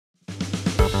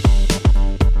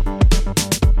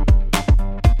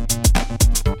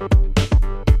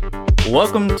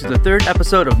Welcome to the third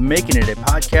episode of Making It, a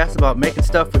podcast about making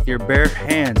stuff with your bare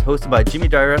hands, hosted by Jimmy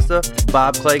Diressa,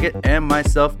 Bob Claggett, and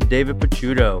myself, David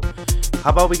Picciuto. How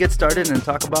about we get started and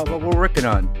talk about what we're working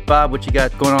on? Bob, what you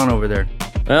got going on over there?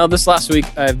 Well, this last week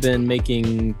I've been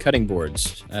making cutting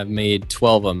boards. I've made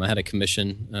 12 of them. I had a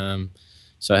commission,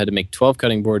 so I had to make 12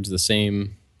 cutting boards of the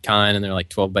same kind, and they're like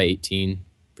 12 by 18,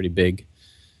 pretty big,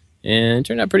 and it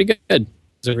turned out pretty good. Have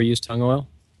you ever used tung oil?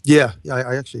 Yeah,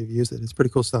 I actually have used it. It's pretty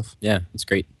cool stuff. Yeah, it's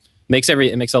great.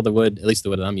 It makes all the wood, at least the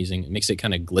wood that I'm using, it makes it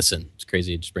kind of glisten. It's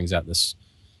crazy. It just brings out this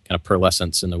kind of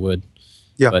pearlescence in the wood.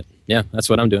 Yeah. But yeah,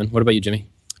 that's what I'm doing. What about you, Jimmy?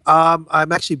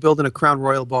 I'm actually building a Crown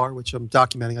Royal bar, which I'm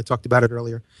documenting. I talked about it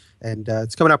earlier, and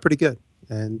it's coming out pretty good.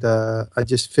 And I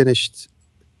just finished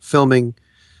filming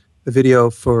a video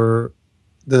for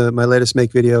my latest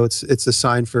make video. It's a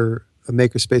sign for a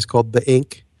makerspace called The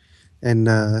Ink, and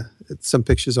some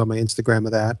pictures on my Instagram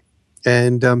of that.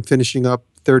 And I'm finishing up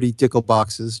 30 Dickel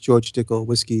boxes, George Dickel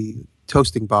whiskey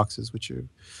toasting boxes, which are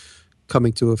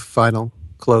coming to a final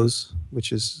close,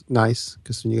 which is nice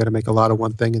because when you got to make a lot of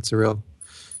one thing, it's a real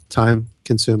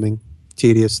time-consuming,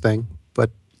 tedious thing.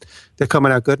 But they're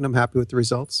coming out good, and I'm happy with the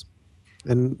results.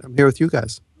 And I'm here with you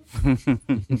guys.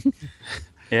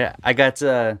 Yeah, I got.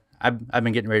 I've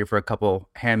been getting ready for a couple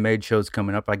handmade shows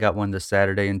coming up. I got one this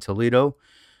Saturday in Toledo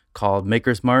called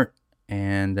Maker's Mart,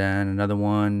 and then another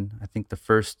one, I think the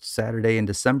first Saturday in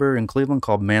December in Cleveland,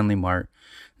 called Manly Mart.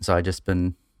 And so I just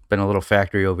been a little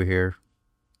factory over here,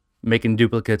 making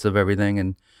duplicates of everything,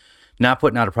 and not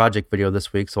putting out a project video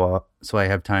this week, so I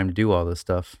have time to do all this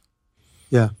stuff.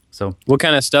 Yeah. So, what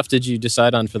kind of stuff did you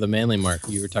decide on for the Manly Mart?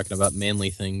 You were talking about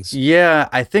manly things. Yeah,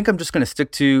 I think I'm just going to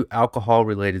stick to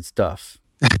alcohol-related stuff.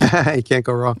 You can't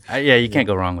go wrong. You can't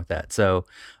go wrong with that. So,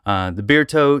 the beer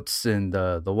totes and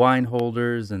the wine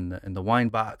holders and the wine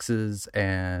boxes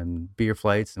and beer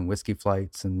flights and whiskey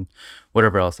flights and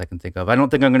whatever else I can think of. I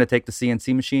don't think I'm going to take the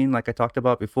CNC machine like I talked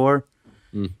about before.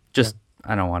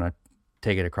 I don't want to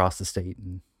take it across the state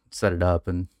and set it up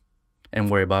and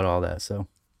worry about all that. So,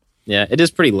 yeah, it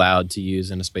is pretty loud to use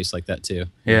in a space like that too.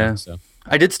 Yeah. So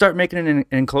I did start making an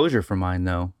enclosure for mine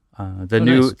though. The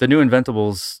new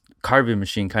Inventables carving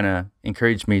machine kind of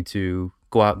encouraged me to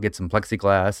go out and get some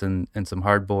plexiglass and some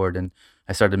hardboard, and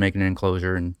I started making an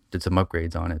enclosure and did some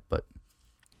upgrades on it. But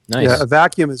nice. Yeah, a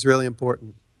vacuum is really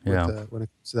important. Yeah. When it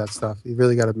comes to that stuff, you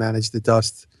really got to manage the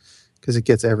dust because it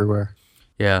gets everywhere.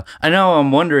 Yeah, I know.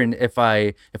 I'm wondering if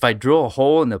I drill a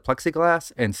hole in the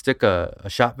plexiglass and stick a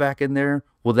shop vac in there,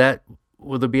 will there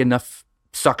be enough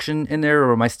suction in there,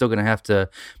 or am I still going to have to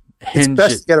hinge it's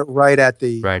best to get it right at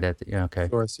the yeah, okay.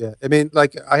 source. Yeah, I mean,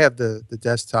 like I have the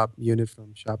desktop unit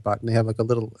from ShopBot, and they have like a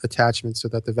little attachment so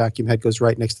that the vacuum head goes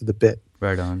right next to the bit.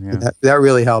 Right on. Yeah, and that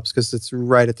really helps because it's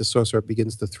right at the source where it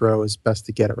begins to throw. It's best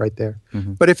to get it right there.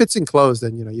 Mm-hmm. But if it's enclosed,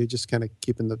 then you're just kind of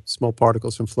keeping the small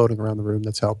particles from floating around the room.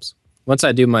 That helps. Once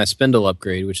I do my spindle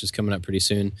upgrade, which is coming up pretty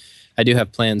soon, I do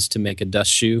have plans to make a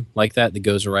dust shoe like that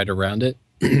goes right around it.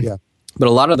 Yeah. But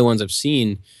a lot of the ones I've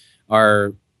seen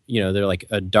are, they're like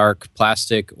a dark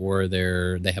plastic, or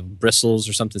they have bristles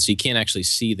or something, so you can't actually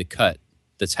see the cut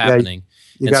that's happening.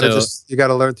 You got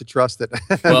to learn to trust it.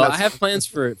 Well, I have plans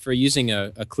for using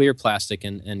a clear plastic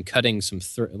and cutting some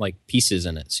pieces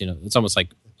in it. So, it's almost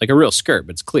like a real skirt,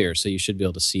 but it's clear, so you should be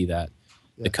able to see the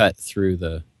cut through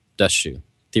the dust shoe.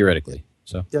 Theoretically.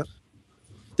 So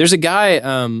there's a guy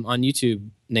on YouTube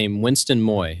named Winston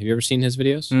Moy. Have you ever seen his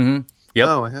videos? Mm-hmm. Yep.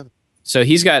 No, I haven't. So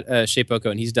he's got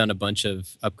Shapeoko, and he's done a bunch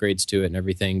of upgrades to it and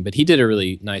everything, but he did a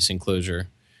really nice enclosure.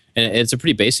 And it's a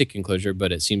pretty basic enclosure,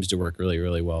 but it seems to work really,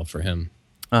 really well for him.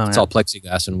 It's all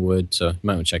plexiglass and wood, so you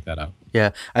might want to check that out.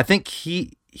 Yeah, I think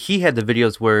he had the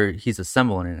videos where he's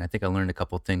assembling it, and I think I learned a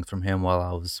couple things from him while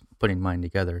I was putting mine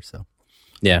together. So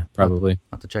yeah, probably.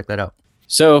 I'll have to check that out.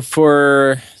 So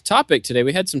for topic today,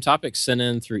 we had some topics sent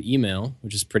in through email,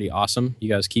 which is pretty awesome. You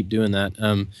guys keep doing that.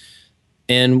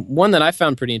 And one that I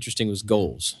found pretty interesting was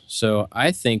goals. So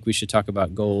I think we should talk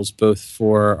about goals both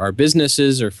for our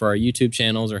businesses or for our YouTube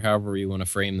channels or however you want to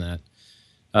frame that.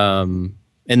 And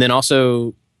then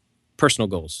also personal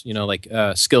goals, like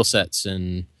skill sets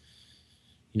and,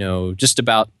 just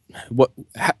about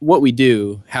what we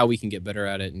do, how we can get better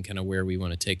at it, and kind of where we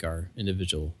want to take our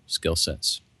individual skill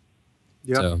sets.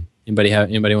 Yeah. So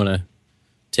anybody want to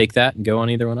take that and go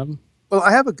on either one of them? Well,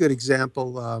 I have a good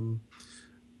example.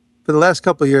 For the last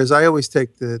couple of years, I always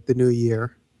take the new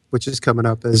year, which is coming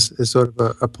up, as sort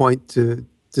of a point to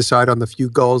decide on the few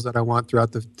goals that I want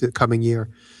throughout the coming year.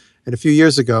 And a few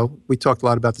years ago, we talked a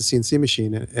lot about the CNC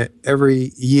machine. And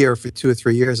every year for 2 or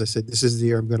 3 years, I said, this is the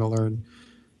year I'm going to learn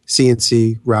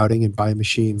CNC routing and buy a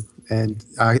machine. And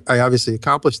I obviously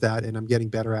accomplished that, and I'm getting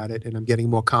better at it, and I'm getting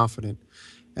more confident.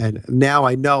 And now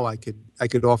I know I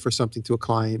could offer something to a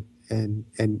client and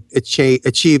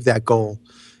achieve that goal.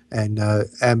 And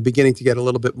I'm beginning to get a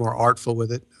little bit more artful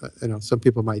with it. Some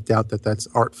people might doubt that that's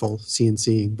artful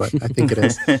CNCing, but I think it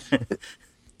is.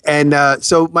 And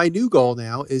so my new goal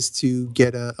now is to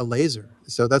get a laser.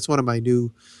 So that's one of my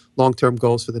new long-term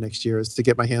goals for the next year, is to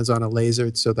get my hands on a laser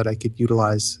so that I could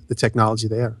utilize the technology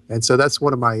there. And so that's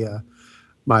one of my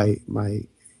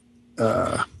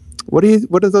what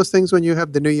are those things when you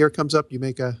have the new year comes up? You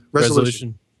make a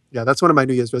resolution. Yeah, that's one of my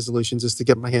New Year's resolutions, is to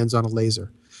get my hands on a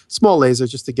laser, small laser,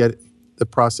 just to get the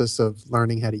process of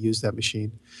learning how to use that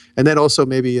machine. And then also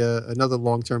maybe another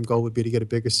long-term goal would be to get a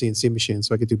bigger CNC machine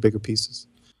so I could do bigger pieces.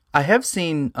 I have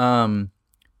seen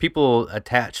people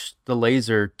attach the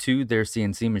laser to their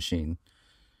CNC machine.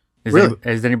 Really?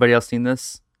 Has anybody else seen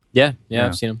this? Yeah,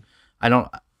 I've seen them.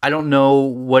 I don't know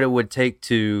what it would take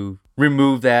to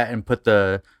remove that and put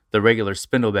the regular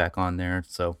spindle back on there.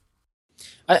 So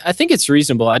I think it's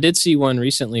reasonable. I did see one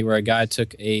recently where a guy took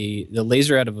the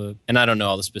laser out of and I don't know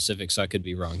all the specifics, so I could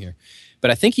be wrong here,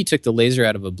 but I think he took the laser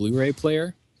out of a Blu-ray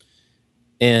player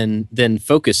and then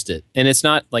focused it. And it's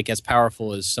not like as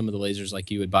powerful as some of the lasers like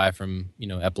you would buy from,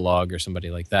 Epilogue or somebody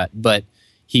like that. But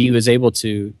he was able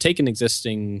to take an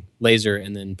existing laser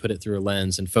and then put it through a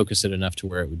lens and focus it enough to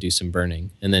where it would do some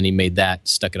burning. And then he made that,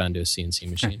 stuck it onto a CNC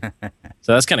machine.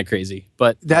 So that's kind of crazy.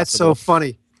 But that's so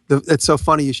funny. It's so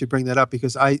funny you should bring that up,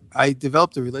 because I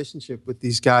developed a relationship with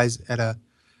these guys at a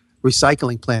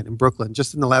recycling plant in Brooklyn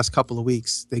just in the last couple of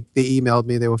weeks. They emailed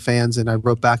me, they were fans, and I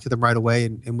wrote back to them right away,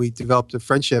 and we developed a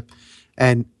friendship.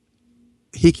 And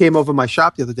he came over my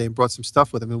shop the other day and brought some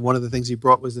stuff with him, and one of the things he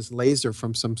brought was this laser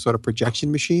from some sort of projection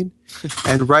machine.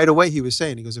 And right away he was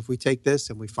saying, he goes, if we take this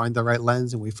and we find the right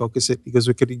lens and we focus it, because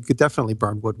you could definitely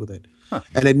burn wood with it. Huh.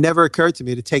 And it never occurred to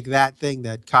me to take that thing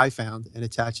that Kai found and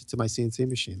attach it to my CNC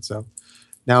machine. So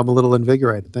now I'm a little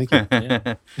invigorated. Thank you.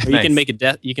 Yeah. Or you can make a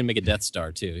Death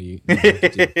Star too.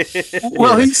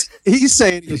 Well, he's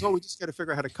saying, he goes, we just got to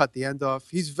figure out how to cut the end off.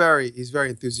 He's very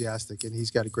enthusiastic, and he's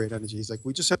got a great energy. He's like,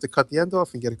 we just have to cut the end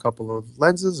off and get a couple of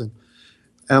lenses, and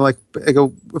I'm like, I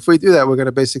go, if we do that, we're going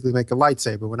to basically make a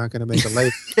lightsaber. We're not going to make a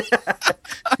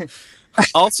laser.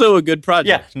 Also a good project.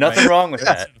 Yeah, nothing wrong with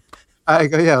that. I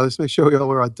go, yeah, let's make sure we all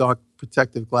wear our dark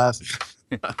protective glasses.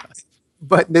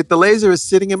 But the laser is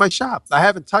sitting in my shop. I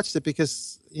haven't touched it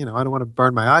because, I don't want to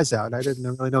burn my eyes out. I didn't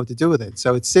really know what to do with it.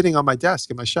 So it's sitting on my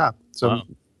desk in my shop. So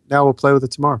Now we'll play with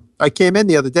it tomorrow. I came in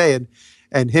the other day,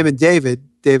 and him and David,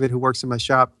 who works in my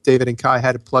shop, David and Kai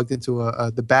had it plugged into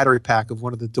the battery pack of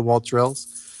one of the DeWalt drills,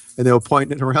 and they were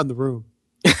pointing it around the room.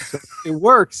 So it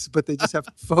works, but they just have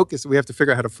to focus. We have to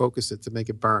figure out how to focus it to make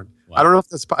it burn. Wow. I don't know if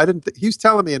that's. He was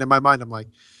telling me, and in my mind, I'm like,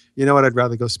 you know what? I'd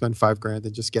rather go spend $5,000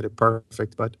 than just get it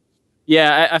perfect. But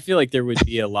yeah, I feel like there would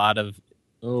be a lot of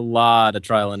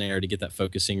trial and error to get that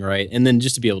focusing right, and then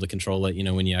just to be able to control it,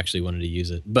 when you actually wanted to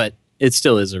use it. But it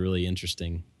still is a really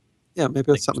interesting. Yeah,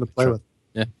 maybe it's something to play with.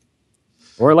 Yeah,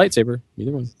 or a lightsaber,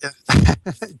 either one. Yeah.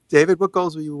 David, what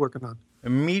goals were you working on?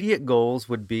 Immediate goals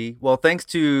would be, well, thanks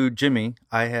to Jimmy,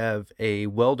 I have a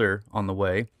welder on the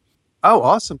way. Oh,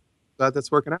 awesome! Glad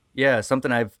that's working out. Yeah,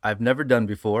 something I've never done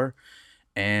before,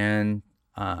 and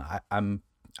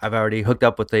I've already hooked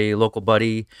up with a local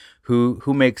buddy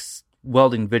who makes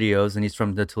welding videos, and he's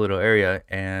from the Toledo area,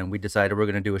 and we decided we're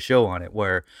going to do a show on it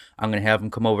where I'm going to have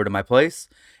him come over to my place,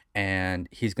 and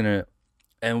we're going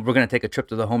to take a trip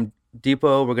to the Home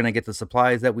Depot. We're going to get the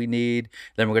supplies that we need.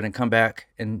 Then we're going to come back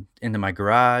into my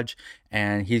garage,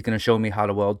 and he's going to show me how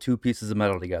to weld two pieces of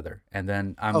metal together, and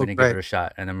then I'm going to give it a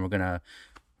shot, and then we're going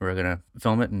to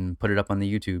film it and put it up on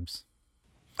the YouTubes.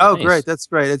 Oh, nice. Great. That's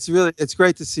great. It's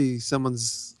great to see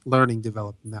someone's learning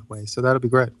develop in that way. So that'll be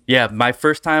great. Yeah. My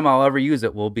first time I'll ever use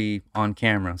it will be on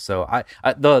camera. So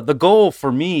the goal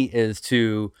for me is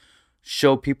to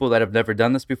show people that have never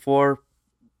done this before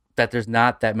that there's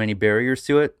not that many barriers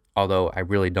to it, although I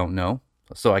really don't know.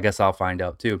 So I guess I'll find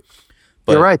out too.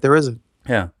 But, you're right. There isn't.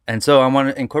 Yeah. And so I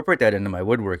want to incorporate that into my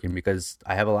woodworking, because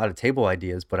I have a lot of table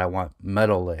ideas, but I want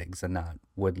metal legs and not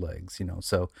wood legs,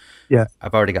 So yeah,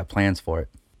 I've already got plans for it.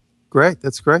 Great.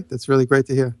 That's great. That's really great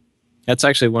to hear. That's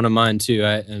actually one of mine too.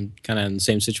 I am kind of in the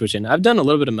same situation. I've done a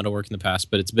little bit of metalwork in the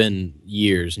past, but it's been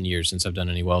years and years since I've done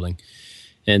any welding.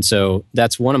 And so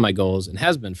that's one of my goals, and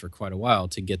has been for quite a while,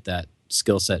 to get that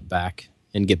skill set back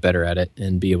and get better at it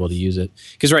and be able to use it.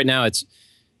 Because right now it's,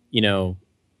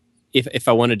 if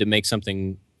I wanted to make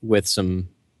something with some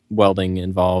welding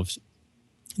involved,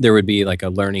 there would be like a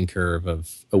learning curve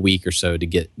of a week or so to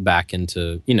get back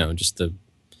into, just the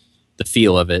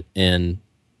feel of it. And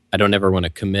I don't ever want to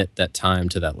commit that time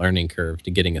to that learning curve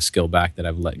to getting a skill back that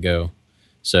I've let go.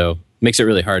 So it makes it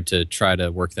really hard to try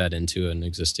to work that into an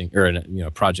existing or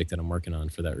a project that I'm working on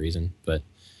for that reason. But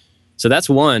so that's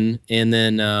one. And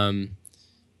then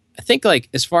I think like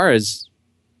as far as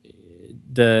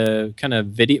the kind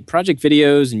of project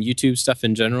videos and YouTube stuff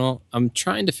in general, I'm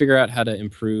trying to figure out how to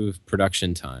improve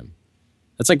production time.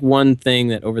 That's like one thing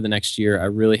that over the next year I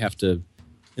really have to,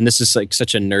 and this is like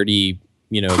such a nerdy,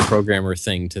 programmer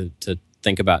thing to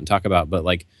think about and talk about, but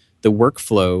like the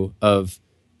workflow of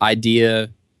idea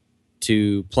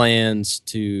to plans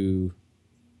to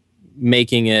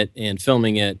making it and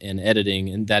filming it and editing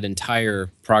and that entire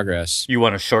progress. You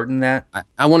want to shorten that?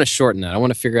 I want to shorten that. I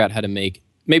want to figure out how to make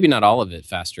maybe not all of it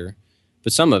faster,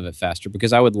 but some of it faster,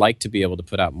 because I would like to be able to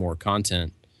put out more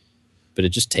content, but it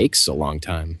just takes a long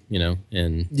time,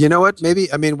 and you know what?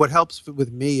 Maybe, I mean, what helps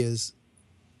with me is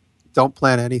don't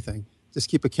plan anything. Just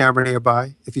keep a camera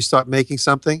nearby. If you start making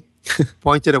something,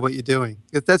 point it at what you're doing.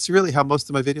 That's really how most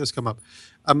of my videos come up.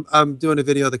 I'm doing a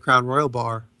video of the Crown Royal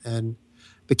Bar, and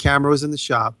the camera was in the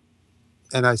shop,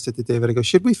 and I said to David, I go,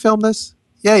 should we film this?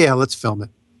 Yeah, let's film it.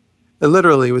 It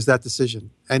literally was that decision.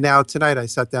 And now tonight I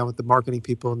sat down with the marketing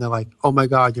people, and they're like, oh my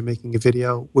God, you're making a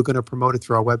video. We're going to promote it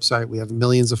through our website. We have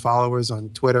millions of followers on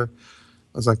Twitter.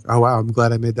 I was like, oh wow, I'm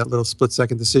glad I made that little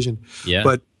split-second decision. Yeah.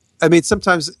 But I mean,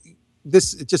 sometimes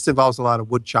it just involves a lot of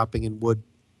wood chopping and wood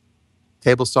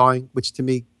table sawing, which to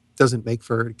me doesn't make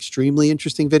for an extremely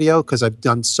interesting video because I've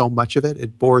done so much of it.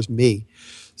 It bores me.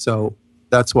 So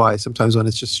that's why sometimes when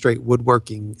it's just straight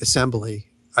woodworking assembly,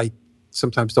 I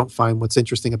sometimes don't find what's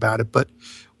interesting about it. But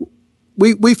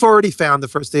we've already found the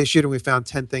first day of shooting, we found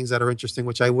 10 things that are interesting,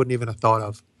 which I wouldn't even have thought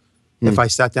of if I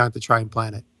sat down to try and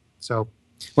plan it. So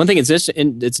one thing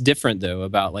it's different though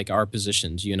about like our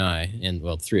positions, you and I, and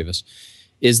well, the three of us,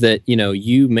 is that,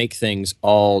 you make things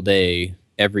all day,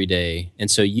 every day. And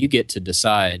so you get to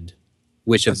decide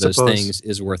which of those things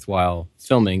is worthwhile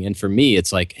filming. And for me,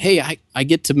 it's like, hey, I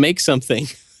get to make something,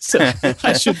 so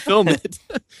I should film it.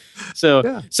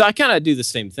 So I kind of do the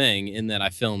same thing in that I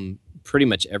film pretty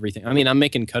much everything. I mean, I'm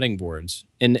making cutting boards,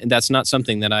 and that's not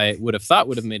something that I would have thought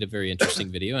would have made a very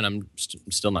interesting video. And I'm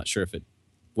still not sure if it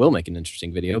will make an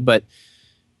interesting video, but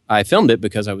I filmed it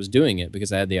because I was doing it,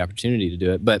 because I had the opportunity to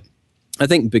do it. But I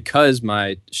think because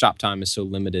my shop time is so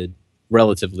limited,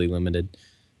 relatively limited,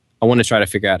 I want to try to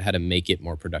figure out how to make it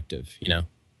more productive,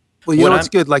 Well, you know what's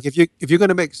good? Like if you're going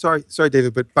to make, sorry,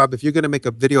 David, but Bob, if you're going to make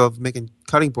a video of making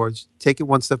cutting boards, take it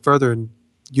one step further and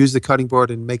use the cutting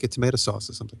board and make it tomato sauce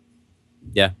or something.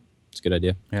 Yeah, it's a good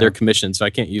idea. Yeah. They're commissioned, so I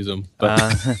can't use them. But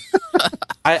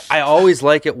I always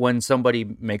like it when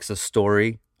somebody makes a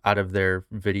story out of their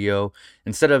video.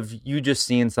 Instead of you just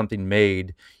seeing something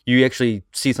made, you actually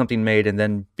see something made and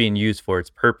then being used for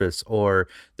its purpose, or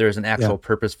there's an actual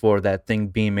purpose for that thing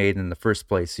being made in the first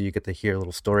place, so you get to hear a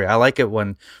little story. I like it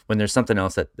when there's something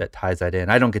else that ties that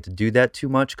in. I don't get to do that too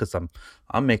much because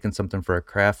I'm making something for a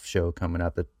craft show coming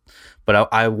up, but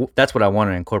I that's what I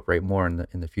want to incorporate more in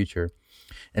the future.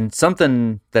 And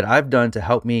something that I've done to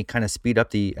help me kind of speed up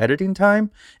the editing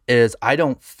time is I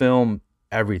don't film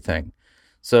everything.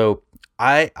 So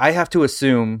I have to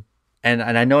assume, and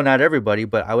I know not everybody,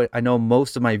 but I know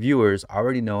most of my viewers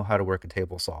already know how to work a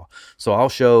table saw. So I'll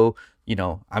show,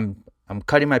 I'm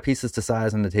cutting my pieces to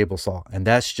size on the table saw, and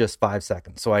that's just 5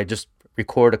 seconds. So I just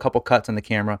record a couple cuts on the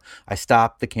camera, I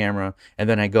stop the camera, and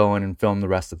then I go in and film the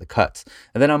rest of the cuts.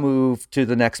 And then I'll move to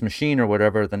the next machine or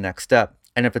whatever, the next step.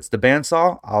 And if it's the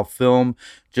bandsaw, I'll film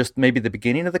just maybe the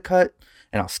beginning of the cut,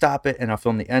 and I'll stop it, and I'll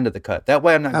film the end of the cut. That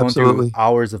way I'm not going through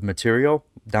hours of material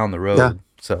down the road. Yeah.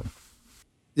 So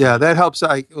yeah, that helps.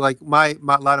 I like a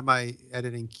lot of my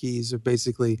editing keys are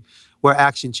basically where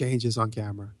action changes on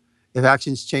camera. If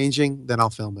action's changing, then I'll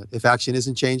film it. If action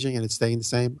isn't changing and it's staying the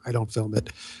same, I don't film it.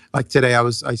 Like today,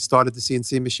 I started the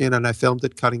CNC machine and I filmed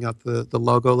it cutting out the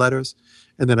logo letters,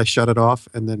 and then I shut it off,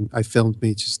 and then I filmed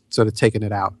me just sort of taking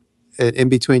it out. In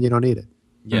between, you don't need it.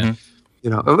 Yeah.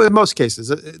 In most cases,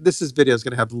 this video is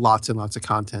going to have lots and lots of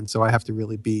content, so I have to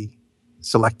really be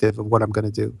selective of what I'm going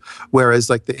to do. Whereas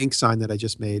like the ink sign that I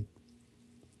just made,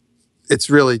 it's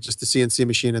really just a CNC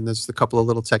machine, and there's a couple of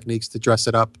little techniques to dress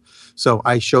it up. So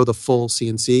I show the full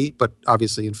CNC, but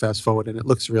obviously in fast forward, and it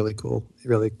looks really cool,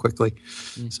 really quickly.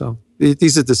 So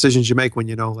these are decisions you make when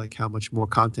you know like how much more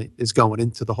content is going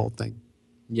into the whole thing.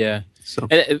 Yeah. So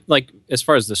and like as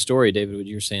far as the story, David, what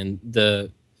you were saying,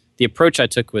 the approach I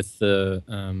took with the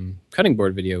cutting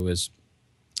board video was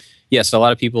Yes, a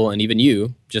lot of people, and even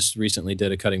you just recently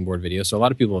did a cutting board video. So a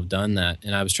lot of people have done that.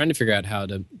 And I was trying to figure out how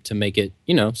to make it,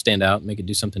 stand out, make it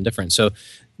do something different. So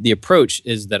the approach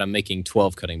is that I'm making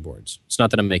 12 cutting boards. It's not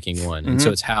that I'm making one. And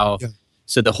so it's how,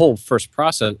 so the whole first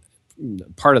process,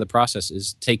 part of the process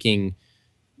is taking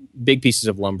big pieces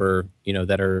of lumber,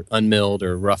 that are unmilled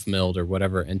or rough milled or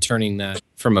whatever, and turning that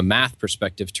from a math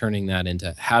perspective, turning that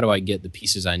into how do I get the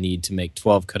pieces I need to make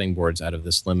 12 cutting boards out of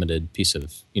this limited piece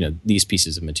of, these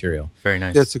pieces of material. Very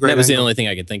nice. That's a great That was the angle. only thing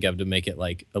I could think of to make it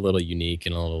like a little unique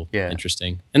and a little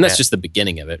interesting. And that's just the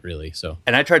beginning of it, really. So,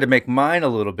 And I tried to make mine a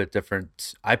little bit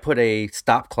different. I put a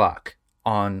stop clock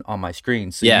on my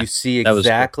screen, so you see that was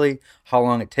exactly how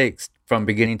long it takes from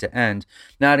beginning to end,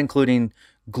 not including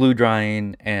glue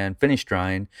drying and finish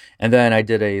drying. And then I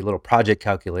did a little project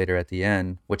calculator at the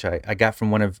end, which I got from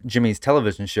one of Jimmy's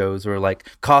television shows, where like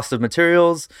cost of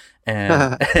materials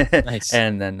and Nice.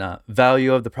 and then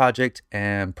value of the project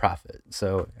and profit.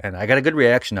 So, and I got a good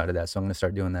reaction out of that, so I'm going to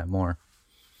start doing that more.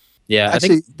 yeah, I Actually-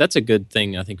 think that's a good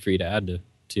thing, I think, for you to add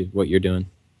to what you're doing.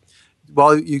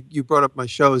 Well, you brought up my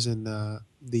shows, and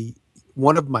the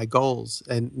one of my goals,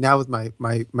 and now with my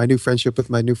new friendship with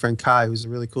my new friend Kai, who's a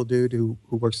really cool dude who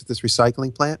works at this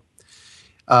recycling plant.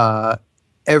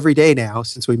 Every day now,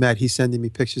 since we met, he's sending me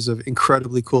pictures of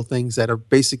incredibly cool things that are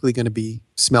basically going to be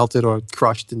smelted or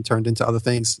crushed and turned into other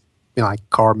things, like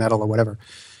car metal or whatever.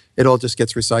 It all just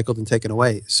gets recycled and taken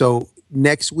away. So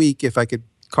next week, if I could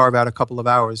carve out a couple of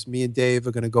hours, me and Dave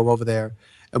are going to go over there,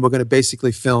 and we're going to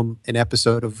basically film an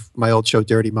episode of my old show,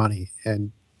 Dirty Money,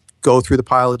 and go through the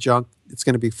pile of junk. It's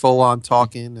going to be full on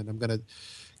talking, and I'm going to,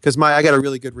 because I got a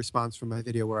really good response from my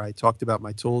video where I talked about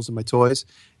my tools and my toys,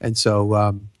 and so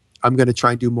I'm going to try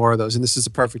and do more of those. And this is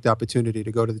a perfect opportunity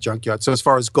to go to the junkyard. So as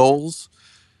far as goals,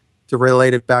 to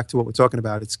relate it back to what we're talking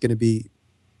about, it's going to be,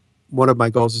 one of my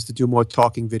goals is to do more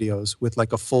talking videos with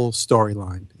like a full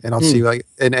storyline. And I'll see, like,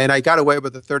 and I got away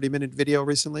with a 30-minute video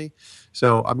recently.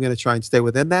 So I'm going to try and stay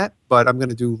within that, but I'm going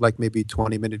to do like maybe a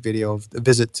 20-minute video of a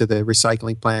visit to the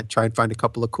recycling plant, try and find a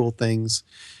couple of cool things.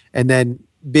 And then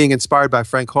being inspired by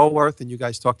Frank Holworth, and you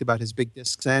guys talked about his big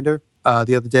disc sander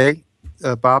the other day,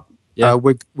 Bob. Yeah.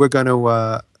 We're going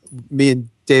to, me and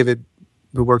David,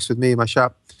 who works with me in my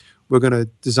shop, we're going to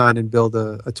design and build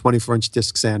a 24-inch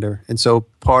disc sander. And so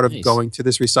part of Nice. going to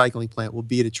this recycling plant will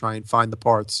be to try and find the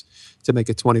parts to make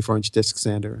a 24-inch disc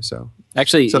sander. So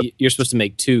Actually, So- you're supposed to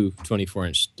make two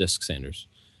 24-inch disc sanders,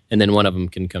 and then one of them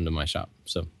can come to my shop.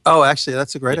 So actually,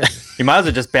 that's a great idea. You might as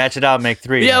well just batch it out and make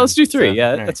 3. yeah, let's do 3. So,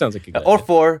 Yeah, all right. that sounds like a good Or idea.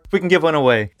 4. We can give one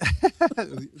away.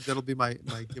 That'll be my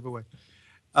giveaway.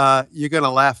 You're going to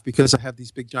laugh because I have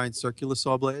these big giant circular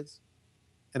saw blades.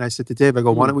 And I said to Dave, I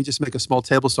go, why don't we just make a small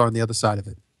table saw on the other side of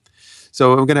it?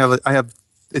 So I'm going to have,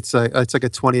 it's like a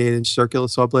 28-inch circular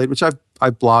saw blade, which I've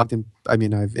blogged and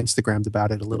I've Instagrammed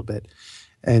about it a little bit.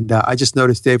 And I just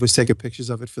noticed Dave was taking pictures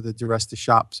of it for the DeResta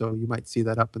shop. So you might see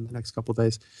that up in the next couple of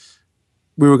days.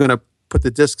 We were going to put the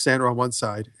disc sander on one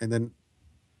side and then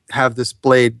have this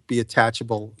blade be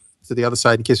attachable to the other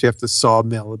side in case we have to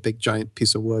sawmill a big giant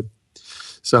piece of wood.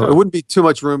 So it wouldn't be too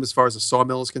much room as far as a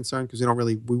sawmill is concerned, because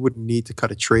we wouldn't need to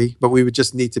cut a tree, but we would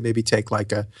just need to maybe take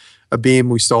like a beam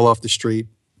we stole off the street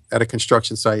at a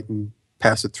construction site and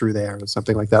pass it through there or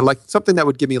something like that. Like something that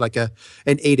would give me like an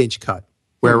 8-inch cut,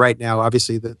 where right now,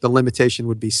 obviously the limitation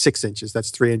would be 6 inches. That's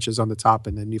 3 inches on the top,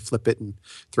 and then you flip it and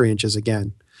 3 inches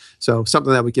again. So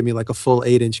something that would give me like a full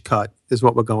 8-inch cut is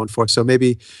what we're going for. So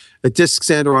maybe a disc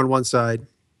sander on one side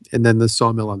and then the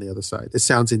sawmill on the other side. It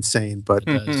sounds insane, but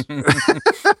It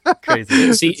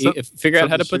Crazy. See, So- figure out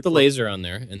how to something put the straightforward. laser on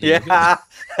there. And then you're good.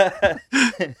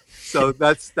 Yeah. so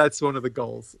that's one of the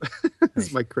goals.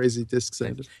 It's my crazy disc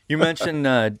sander. You mentioned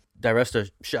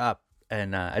DiResta Shop,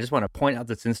 and I just want to point out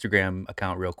this Instagram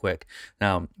account real quick.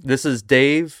 Now, this is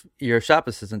Dave, your shop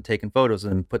assistant, taking photos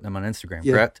and putting them on Instagram,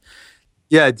 Yeah. correct?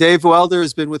 Yeah, Dave Welder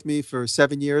has been with me for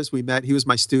 7 years. We met. He was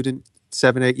my student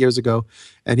 7-8 years ago,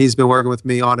 and he's been working with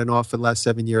me on and off for the last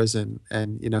 7 years. And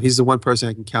he's the one person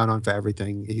I can count on for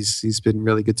everything. He's been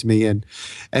really good to me, and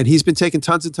he's been taking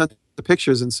tons and tons of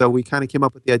pictures. And so we kind of came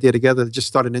up with the idea together to just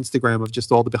start an Instagram of just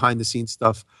all the behind the scenes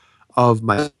stuff of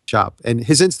my shop. And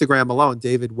his Instagram alone,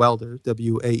 David Welder,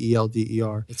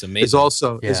 Waelder, It's amazing. is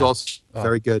also Yeah.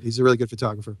 very good. He's a really good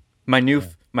photographer.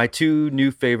 My 2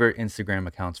 new favorite Instagram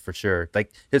accounts for sure.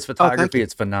 Like his photography, you.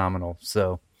 it's phenomenal.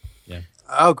 So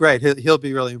Oh, great. He'll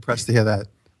be really impressed to hear that.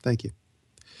 Thank you.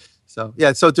 So,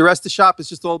 yeah, so DeResta Shop is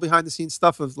just all behind the scenes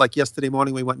stuff of like yesterday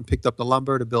morning, we went and picked up the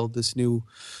lumber to build this new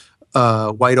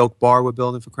white oak bar we're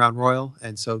building for Crown Royal.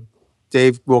 And so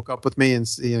Dave woke up with me, and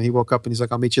he woke up and he's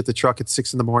like, "I'll meet you at the truck at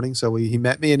 6 a.m." So he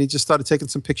met me, and he just started taking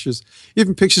some pictures,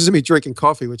 even pictures of me drinking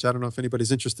coffee, which I don't know if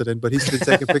anybody's interested in, but he's been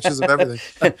taking pictures of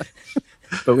everything.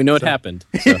 But we know it happened.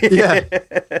 So. Yeah.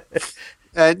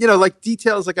 And, like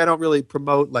details, like I don't really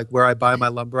promote like where I buy my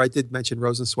lumber. I did mention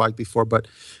Rosenzweig before, but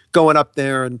going up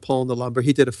there and pulling the lumber,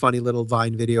 he did a funny little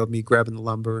Vine video of me grabbing the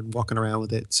lumber and walking around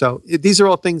with it. So these are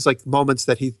all things like moments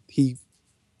that he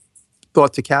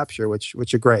thought to capture,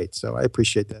 which are great. So I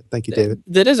appreciate that. Thank you, David.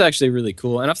 That is actually really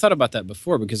cool. And I've thought about that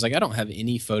before because like I don't have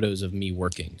any photos of me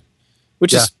working,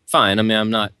 which is fine. I mean,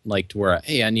 I'm not like to where,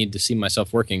 hey, I need to see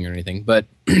myself working or anything. But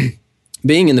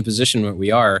being in the position where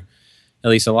we are, at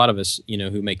least a lot of us,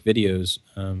 who make videos,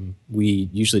 we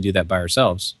usually do that by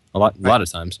ourselves a lot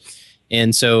of times.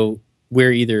 And so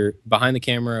we're either behind the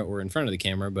camera or in front of the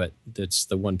camera, but that's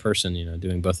the one person,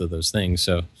 doing both of those things.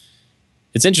 So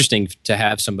it's interesting to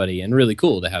have somebody, and really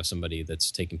cool to have somebody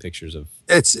that's taking pictures of.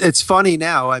 It's funny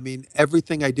now. I mean,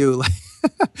 everything I do, like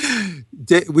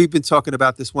we've been talking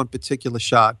about this one particular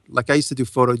shot. Like I used to do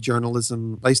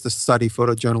photojournalism. I used to study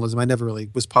photojournalism. I never really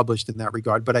was published in that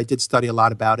regard, but I did study a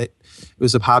lot about it. It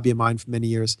was a hobby of mine for many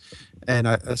years, and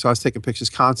so I was taking pictures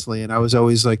constantly. And I was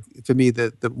always like, for me,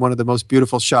 the one of the most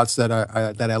beautiful shots that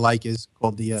I like is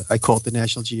called I call it the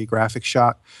National Geographic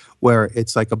shot, where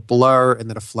it's like a blur and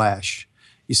then a flash.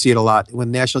 You see it a lot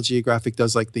when National Geographic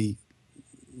does like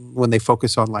when they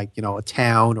focus on like, a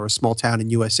town or a small town in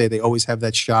USA, they always have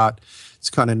that shot. It's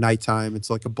kind of nighttime. It's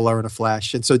like a blur and a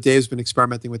flash. And so Dave's been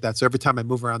experimenting with that. So every time I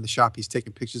move around the shop, he's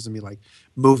taking pictures of me like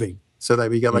moving so that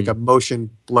we get like a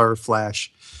motion blur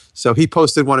flash. So he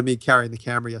posted one of me carrying the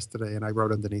camera yesterday, and I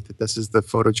wrote underneath it, "This is the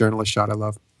photojournalist shot I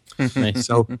love." Nice.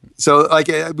 So like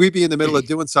we'd be in the middle of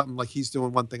doing something, like he's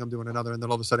doing one thing, I'm doing another, and then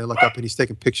all of a sudden I look up and he's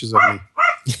taking pictures of me.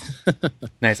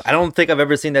 Nice. I don't think I've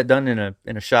ever seen that done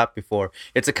in a shop before.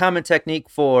 It's a common technique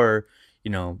for,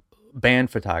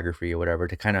 band photography or whatever,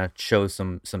 to kind of show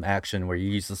some action where you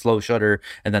use the slow shutter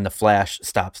and then the flash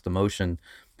stops the motion.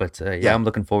 But I'm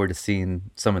looking forward to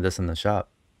seeing some of this in the shop.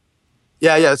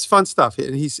 Yeah, it's fun stuff.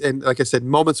 And like I said,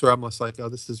 moments where I'm just like, oh,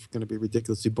 this is going to be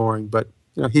ridiculously boring, but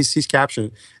he's capturing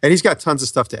it, and he's got tons of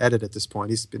stuff to edit at this point.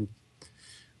 He's been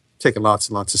taking lots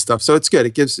and lots of stuff, so it's good.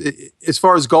 It gives, as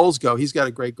far as goals go, he's got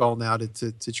a great goal now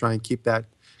to try and keep that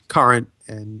current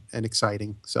and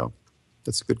exciting. So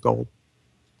that's a good goal.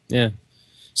 Yeah.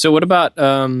 So what about?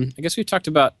 I guess we talked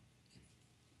about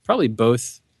probably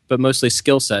both, but mostly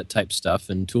skill set type stuff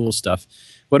and tool stuff.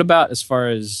 What about as far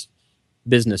as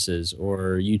businesses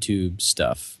or YouTube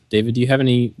stuff? David, do you have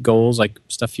any goals, like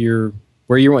stuff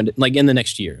where you want, like in the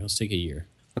next year? Let's take a year.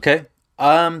 Okay.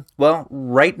 Well,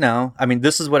 right now, I mean,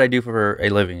 this is what I do for a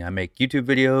living. I make YouTube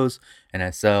videos and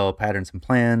I sell patterns and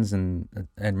plans and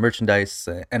merchandise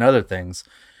and other things.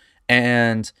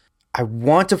 And I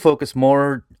want to focus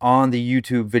more on the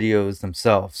YouTube videos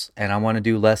themselves, and I want to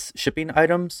do less shipping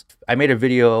items. I made a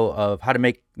video of how to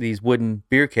make these wooden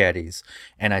beer caddies,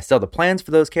 and I sell the plans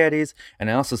for those caddies, and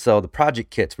I also sell the project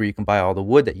kits where you can buy all the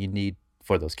wood that you need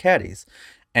for those caddies.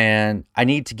 And I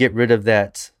need to get rid of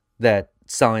that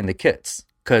selling the kits,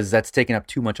 because that's taking up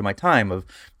too much of my time of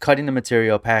cutting the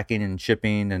material, packing and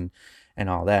shipping and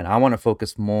all that. And I want to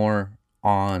focus more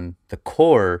on the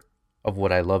core of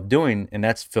what I love doing, and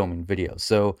that's filming videos.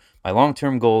 So my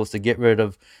long-term goal is to get rid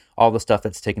of all the stuff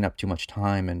that's taking up too much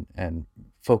time and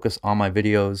focus on my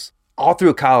videos. All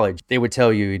through college, they would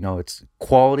tell you, it's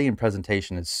quality and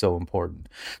presentation is so important.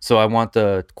 So I want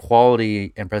the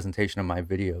quality and presentation of my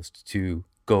videos to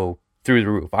go through the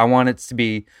roof. I want it to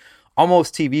be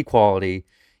almost TV quality,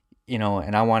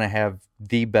 and I want to have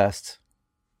the best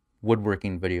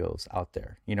woodworking videos out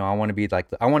there. I want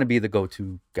to be the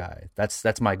go-to guy.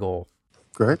 That's my goal.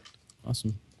 Great.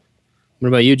 Awesome. What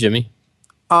about you, Jimmy?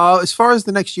 As far as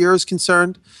the next year is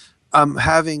concerned, I'm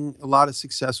having a lot of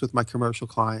success with my commercial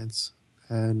clients,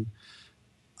 and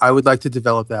I would like to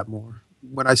develop that more.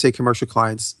 When I say commercial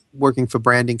clients, working for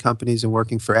branding companies and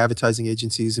working for advertising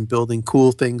agencies and building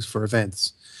cool things for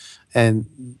events.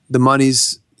 And the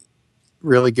money's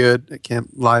really good. I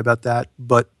can't lie about that.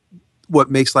 But what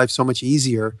makes life so much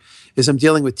easier is I'm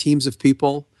dealing with teams of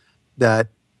people that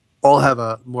all have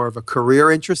a more of a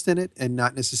career interest in it and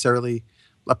not necessarily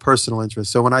a personal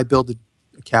interest. So when I build a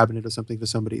cabinet or something for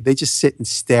somebody, they just sit and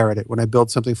stare at it. When I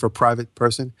build something for a private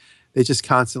person, they just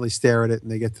constantly stare at it,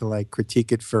 and they get to like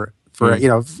critique it for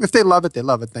if they love it, they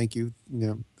love it. Thank you.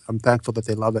 I'm thankful that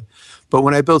they love it. But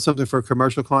when I build something for a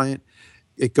commercial client,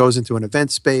 it goes into an event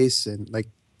space, and like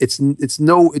it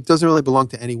doesn't really belong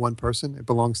to any one person. It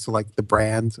belongs to like the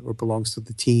brand, or belongs to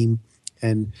the team.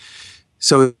 And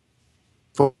so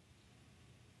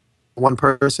one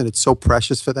person, it's so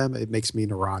precious for them, it makes me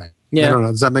neurotic. Yeah. I don't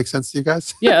know. Does that make sense to you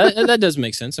guys? Yeah, that does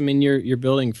make sense. I mean, you're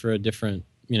building for a different,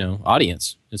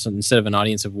 audience. It's instead of an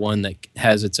audience of one that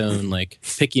has its own like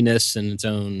pickiness and its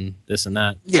own this and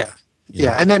that. Yeah.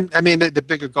 Yeah. And then, I mean, the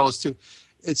bigger goal is too,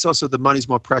 it's also the money's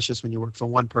more precious when you work for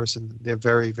one person. They're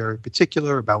very, very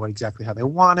particular about exactly how they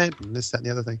want it and this, that, and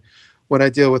the other thing. When I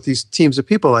deal with these teams of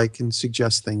people, I can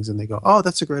suggest things and they go, oh,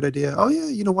 that's a great idea. Oh,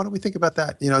 yeah, why don't we think about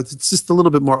that? It's just a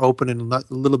little bit more open and a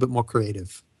little bit more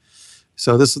creative.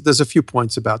 So there's a few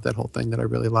points about that whole thing that I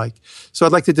really like. So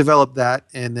I'd like to develop that.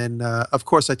 And then, of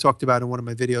course, I talked about in one of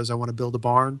my videos, I want to build a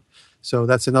barn. So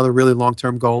that's another really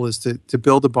long-term goal is to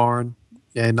build a barn.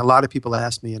 And a lot of people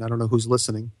ask me, and I don't know who's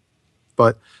listening,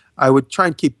 but I would try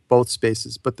and keep both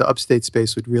spaces. But the upstate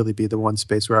space would really be the one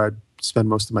space where I'd spend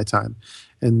most of my time.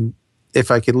 And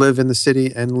if I could live in the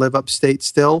city and live upstate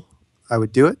still, I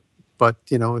would do it. But,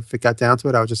 if it got down to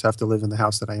it, I would just have to live in the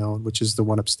house that I own, which is the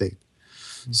one upstate.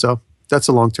 Mm-hmm. So that's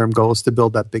a long-term goal is to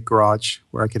build that big garage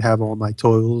where I could have all my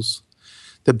tools,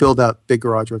 to build out big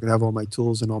garage where I could have all my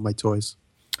tools and all my toys.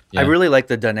 Yeah. I really like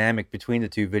the dynamic between the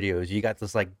two videos. You got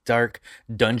this like dark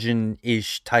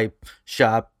dungeon-ish type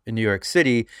shop in New York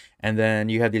City, and then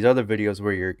you have these other videos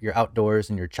where you're outdoors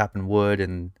and you're chopping wood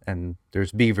and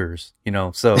there's beavers,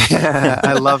 so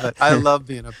I love it. I love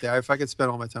being up there. If I could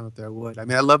spend all my time up there, I would. I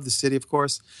mean, I love the city, of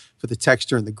course, for the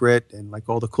texture and the grit and like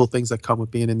all the cool things that come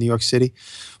with being in New York City.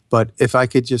 But if I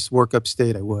could just work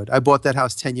upstate, I would. I bought that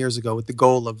house 10 years ago with the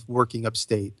goal of working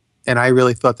upstate. And I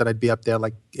really thought that I'd be up there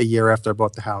like a year after I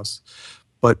bought the house.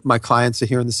 But my clients are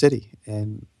here in the city.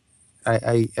 And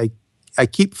I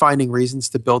keep finding reasons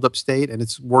to build upstate, and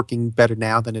it's working better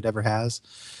now than it ever has.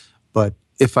 But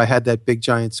if I had that big,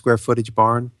 giant square footage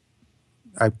barn,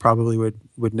 I probably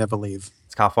would never leave.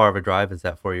 How far of a drive is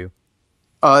that for you?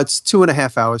 It's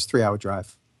 2.5 hours, 3-hour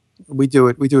drive. We do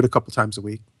it a couple times a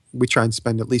week. We try and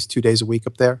spend at least 2 days a week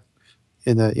up there.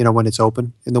 In the when it's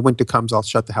open. In the winter comes, I'll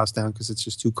shut the house down because it's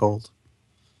just too cold.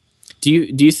 Do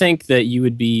you think that you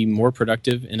would be more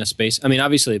productive in a space? I mean,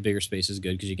 obviously a bigger space is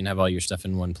good because you can have all your stuff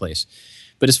in one place.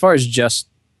 But as far as just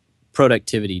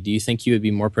productivity, do you think you would be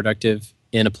more productive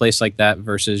in a place like that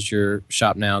versus your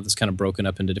shop now that's kind of broken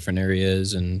up into different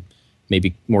areas and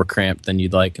maybe more cramped than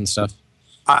you'd like and stuff?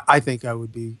 I think I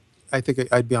would be. I think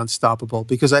I'd be unstoppable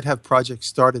because I'd have projects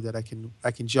started that I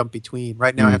can jump between.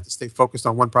 Right now, I have to stay focused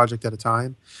on one project at a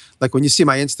time. Like when you see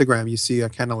my Instagram, you see I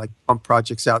kind of like pump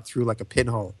projects out through like a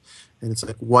pinhole, and it's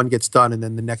like one gets done and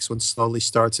then the next one slowly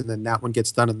starts, and then that one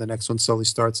gets done and the next one slowly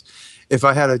starts. If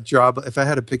I had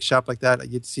a big shop like that,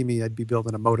 you'd see me. I'd be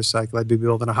building a motorcycle. I'd be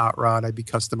building a hot rod. I'd be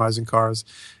customizing cars.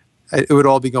 It would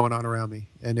all be going on around me,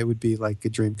 and it would be like a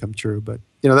dream come true. But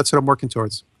that's what I'm working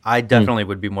towards. I definitely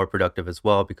would be more productive as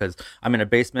well because I'm in a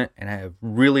basement and I have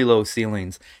really low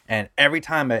ceilings. And every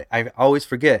time I always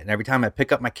forget, and every time I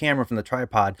pick up my camera from the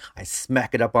tripod, I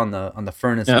smack it up on the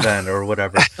furnace vent or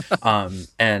whatever.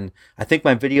 And I think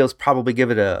my videos probably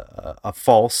give it a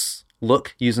false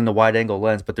look using the wide angle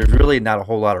lens, but there's really not a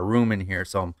whole lot of room in here.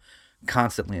 So I'm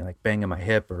constantly like banging my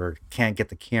hip or can't get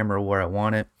the camera where I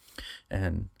want it.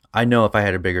 And I know if I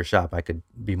had a bigger shop, I could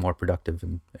be more productive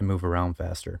and move around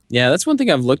faster. Yeah, that's one thing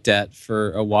I've looked at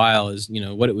for a while is,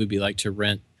 what it would be like to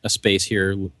rent a space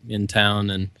here in town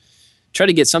and try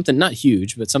to get something, not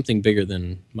huge, but something bigger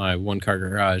than my one-car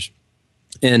garage.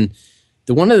 And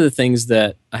one of the things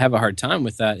that I have a hard time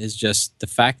with that is just the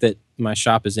fact that my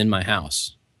shop is in my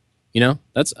house.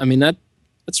 That's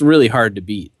really hard to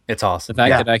beat. It's awesome. The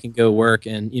fact that I can go work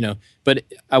and, but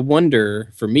I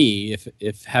wonder for me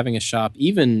if having a shop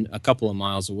even a couple of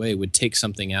miles away would take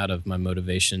something out of my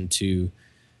motivation to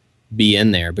be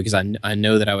in there because I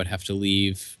know that I would have to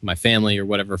leave my family or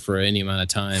whatever for any amount of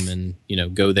time and,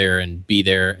 go there and be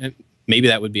there. And maybe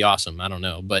that would be awesome. I don't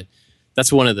know. But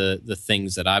that's one of the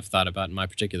things that I've thought about in my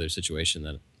particular situation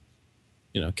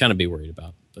that, kind of be worried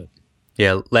about. But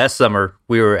yeah, last summer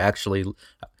we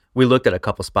looked at a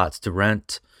couple spots to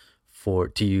rent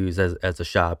to use as a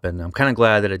shop, and I'm kind of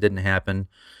glad that it didn't happen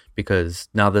because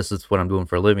now this is what I'm doing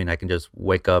for a living. I can just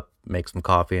wake up, make some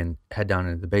coffee, and head down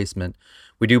into the basement.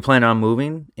 We do plan on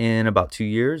moving in about 2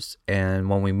 years,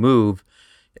 and when we move,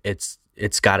 it's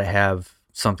got to have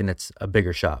something that's a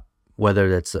bigger shop, whether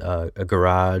that's a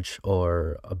garage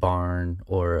or a barn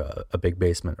or a big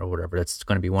basement or whatever. That's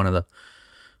going to be one of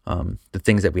the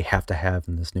things that we have to have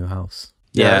in this new house.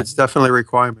 Yeah, it's definitely a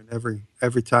requirement.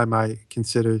 Every time I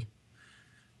consider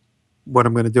what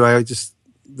I'm going to do,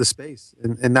 the space.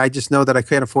 And I just know that I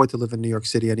can't afford to live in New York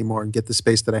City anymore and get the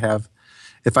space that I have.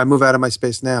 If I move out of my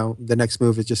space now, the next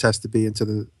move, it just has to be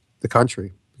into the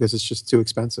country because it's just too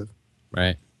expensive.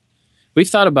 Right. We've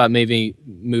thought about maybe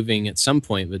moving at some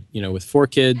point, but with 4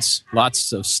 kids,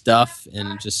 lots of stuff,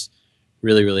 and just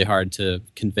really, really hard to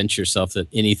convince yourself that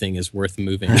anything is worth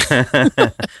moving.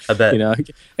 I bet.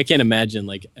 I can't imagine.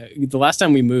 Like the last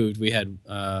time we moved, we had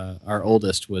our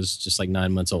oldest was just like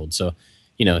 9 months old, so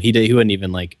he wasn't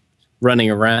even like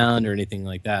running around or anything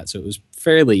like that. So it was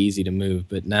fairly easy to move.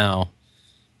 But now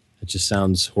it just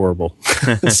sounds horrible.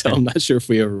 So I'm not sure if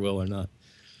we ever will or not.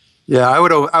 Yeah,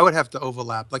 I would have to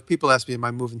overlap. Like people ask me, am I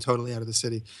moving totally out of the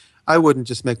city? I wouldn't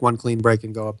just make one clean break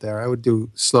and go up there. I would do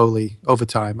slowly over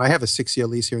time. I have a 6-year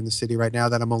lease here in the city right now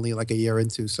that I'm only like a year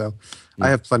into, so I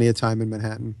have plenty of time in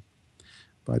Manhattan.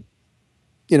 But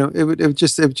it would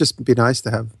just be nice to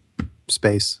have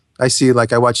space. I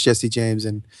watch Jesse James,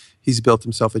 and he's built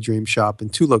himself a dream shop in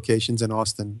 2 locations in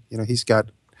Austin. He's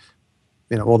got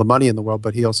all the money in the world,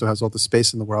 but he also has all the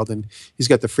space in the world, and he's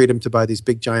got the freedom to buy these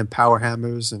big giant power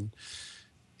hammers, and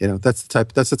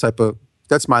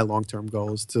that's my long-term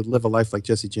goal, is to live a life like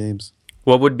Jesse James.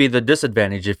 What would be the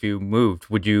disadvantage if you moved?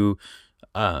 Would you?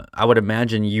 I would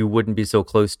imagine you wouldn't be so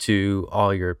close to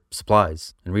all your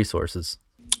supplies and resources.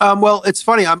 Well, it's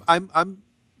funny. I'm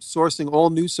sourcing all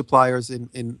new suppliers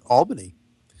in Albany,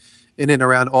 in and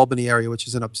around Albany area, which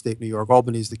is in upstate New York.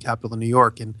 Albany is the capital of New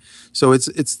York, and so it's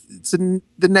in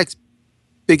the next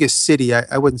biggest city.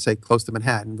 I wouldn't say close to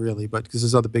Manhattan, really, but because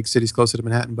there's other big cities closer to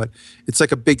Manhattan. But it's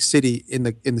like a big city in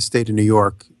the state of New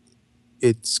York.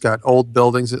 It's got old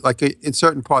buildings. Like in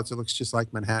certain parts, it looks just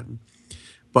like Manhattan,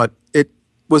 but it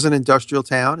was an industrial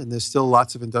town, and there's still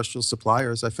lots of industrial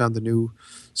suppliers. I found a new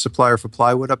supplier for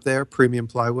plywood up there, Premium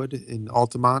Plywood in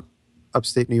Altamont,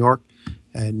 upstate New York.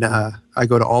 And I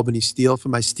go to Albany Steel for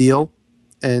my steel.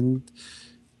 And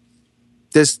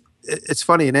it's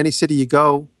funny, in any city you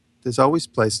go, there's always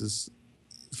places.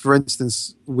 For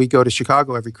instance, we go to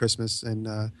Chicago every Christmas, and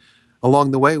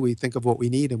along the way, we think of what we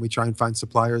need, and we try and find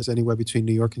suppliers anywhere between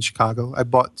New York and Chicago. I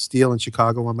bought steel in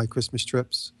Chicago on my Christmas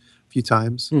trips a few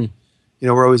times.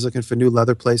 We're always looking for new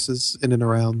leather places in and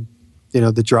around,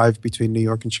 the drive between New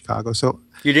York and Chicago. So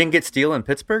you didn't get steel in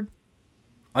Pittsburgh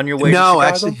on your way no,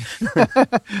 to Chicago?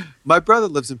 Actually, my brother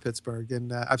lives in Pittsburgh,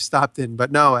 and I've stopped in.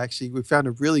 But no, actually, we found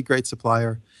a really great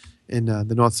supplier in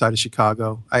the north side of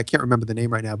Chicago. I can't remember the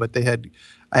name right now, but I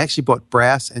actually bought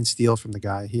brass and steel from the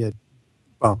guy.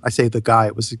 I say the guy,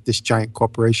 it was this giant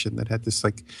corporation that had this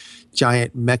like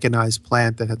giant mechanized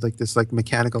plant that had like this like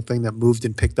mechanical thing that moved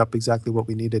and picked up exactly what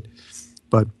we needed.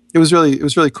 But it was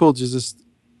really cool. Just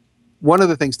one of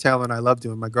the things Taylor and I love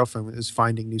doing, my girlfriend, is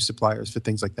finding new suppliers for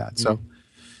things like that. So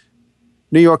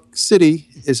New York City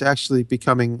is actually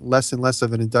becoming less and less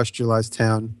of an industrialized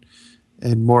town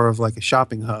and more of like a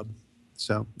shopping hub.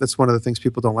 So that's one of the things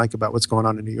people don't like about what's going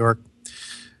on in New York.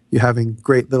 You're having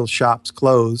great little shops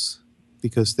close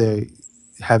because they're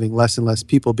having less and less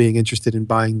people being interested in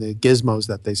buying the gizmos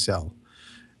that they sell.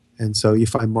 And so you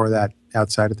find more of that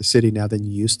outside of the city now than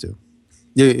you used to.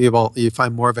 You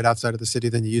find more of it outside of the city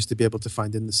than you used to be able to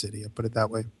find in the city. I'll put it that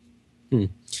way.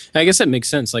 I guess that makes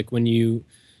sense. Like when you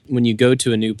go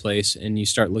to a new place and you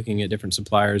start looking at different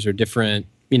suppliers or different,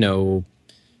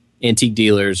 antique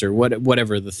dealers or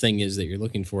whatever the thing is that you're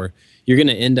looking for, you're going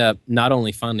to end up not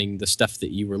only finding the stuff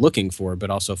that you were looking for, but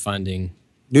also finding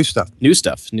new stuff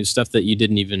that you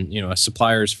didn't even,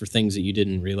 suppliers for things that you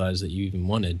didn't realize that you even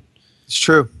wanted. It's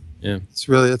true. Yeah.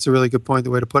 That's a really good point,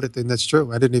 the way to put it. And that's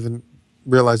true. I didn't even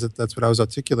realize that that's what I was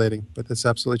articulating, but that's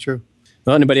absolutely true.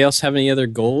 Well, anybody else have any other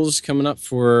goals coming up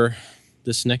for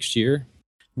this next year?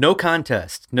 No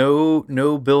contest, no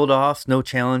build-offs, no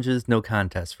challenges, no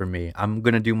contest for me. I'm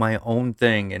going to do my own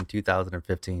thing in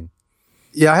 2015.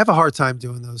 Yeah, I have a hard time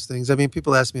doing those things. I mean,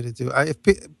 people ask me to do. If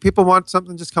people want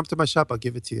something, just come to my shop. I'll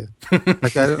give it to you.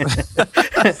 Like I don't.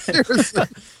 Seriously,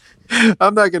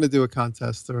 I'm not going to do a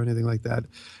contest or anything like that.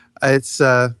 It's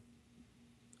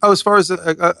as far as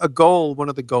a goal, one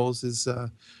of the goals is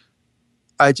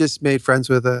I just made friends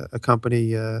with a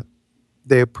company.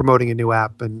 They're promoting a new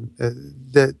app, and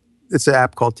it's an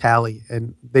app called Tally,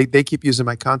 and they keep using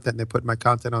my content, and they put my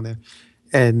content on there.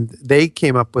 And they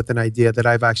came up with an idea that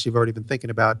I've actually already been thinking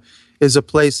about, is a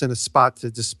place and a spot to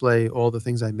display all the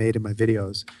things I made in my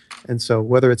videos. And so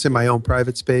whether it's in my own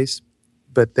private space,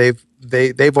 but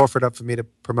they've offered up for me to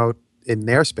promote in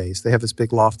their space. They have this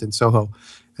big loft in Soho,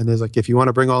 and there's like, if you want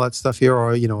to bring all that stuff here,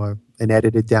 or an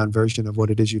edited down version of what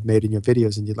it is you've made in your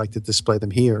videos, and you'd like to display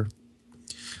them here.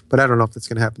 But I don't know if that's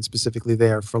going to happen specifically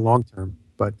there for long term.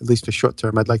 But at least for short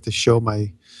term, I'd like to show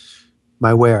my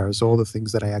wares, all the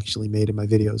things that I actually made in my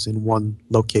videos in one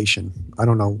location. I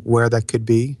don't know where that could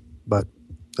be, but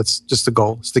that's just the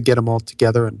goal, is to get them all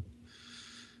together and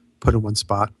put in one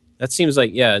spot. That seems like,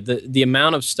 yeah, the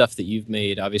amount of stuff that you've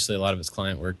made, obviously a lot of it's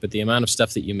client work, but the amount of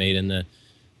stuff that you made and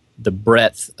the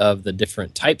breadth of the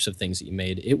different types of things that you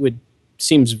made,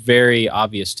 seems very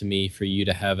obvious to me for you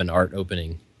to have an art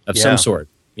opening of some sort,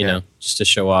 you know, just to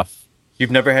show off.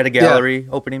 You've never had a gallery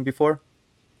opening before?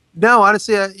 No,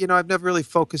 honestly, I've never really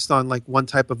focused on like one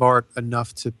type of art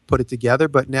enough to put it together.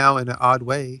 But now, in an odd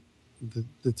way,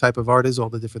 the type of art is all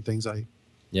the different things I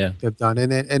have done.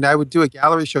 And I would do a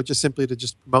gallery show just simply to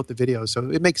just promote the videos. So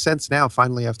it makes sense now,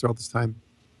 finally, after all this time.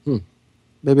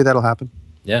 Maybe that'll happen.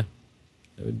 Yeah,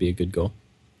 that would be a good goal.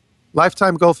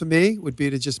 Lifetime goal for me would be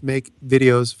to just make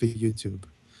videos for YouTube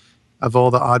of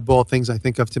all the oddball things I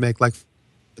think of to make, like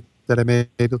that I made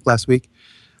last week.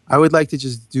 I would like to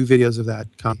just do videos of that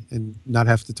and not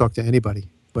have to talk to anybody.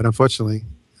 But unfortunately,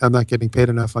 I'm not getting paid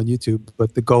enough on YouTube.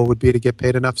 But the goal would be to get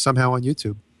paid enough somehow on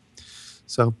YouTube.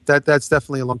 So that's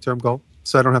definitely a long-term goal.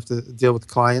 So I don't have to deal with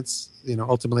clients. You know,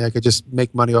 ultimately, I could just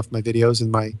make money off my videos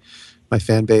and my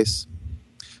fan base.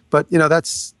 But, you know,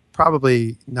 that's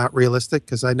probably not realistic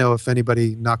because I know if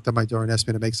anybody knocked on my door and asked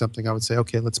me to make something, I would say,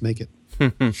 okay, let's make it.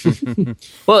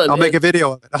 Well, I'll make a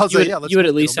video of it. I'll say, you would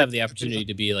at least have the opportunity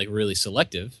to be like really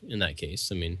selective in that case.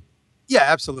 I mean, yeah,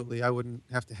 absolutely. I wouldn't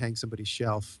have to hang somebody's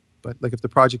shelf, but like if the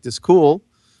project is cool,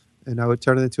 and I would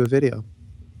turn it into a video.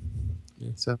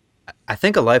 So I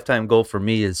think a lifetime goal for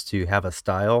me is to have a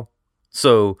style.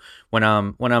 So when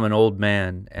I'm an old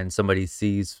man and somebody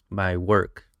sees my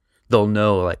work, they'll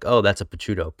know like, oh, that's a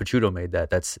Picciuto. Picciuto made that.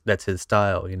 That's his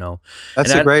style, you know.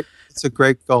 It's a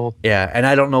great goal. Yeah, and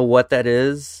I don't know what that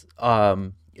is.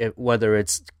 Whether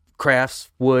it's crafts,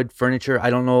 wood, furniture, I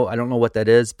don't know what that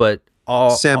is. But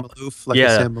Sam Maloof, a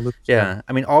Sam Maloof. Yeah,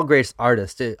 I mean, all great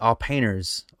artists, all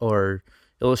painters or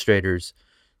illustrators,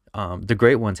 the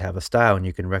great ones have a style, and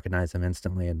you can recognize them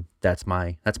instantly. And that's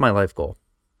my life goal.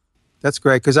 That's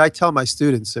great because I tell my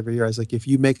students every year, I was like, if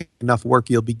you make enough work,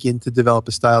 you'll begin to develop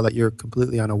a style that you're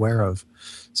completely unaware of.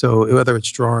 So whether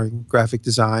it's drawing, graphic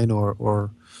design, or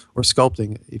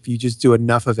sculpting, if you just do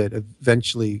enough of it,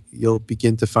 eventually you'll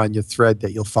begin to find your thread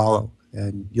that you'll follow,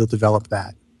 and you'll develop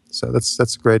that. So that's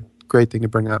a great thing to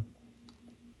bring up.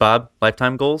 Bob,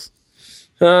 lifetime goals?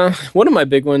 One of my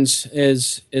big ones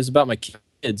is about my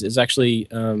kids. Is actually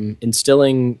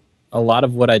instilling a lot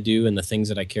of what I do and the things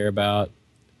that I care about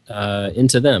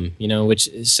into them, you know, which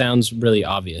sounds really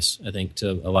obvious, I think,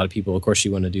 to a lot of people. Of course,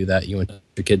 you want to do that. You want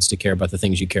your kids to care about the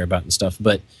things you care about and stuff.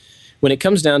 But when it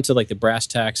comes down to like the brass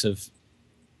tacks of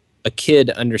a kid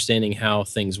understanding how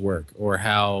things work or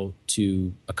how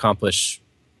to accomplish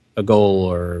a goal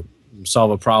or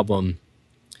solve a problem,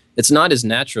 it's not as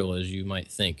natural as you might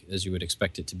think, as you would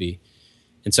expect it to be.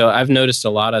 And so I've noticed a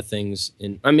lot of things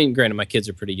granted, my kids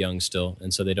are pretty young still,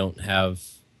 and so they don't have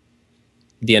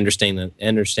the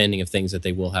understanding of things that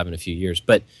they will have in a few years.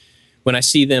 But when I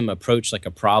see them approach like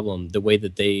a problem, the way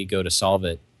that they go to solve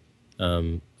it,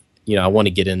 you know, I want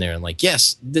to get in there and like,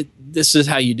 yes, this is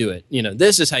how you do it. You know,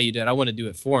 this is how you do it. I want to do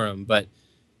it for them. But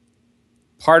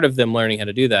part of them learning how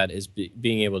to do that is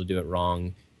being able to do it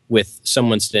wrong with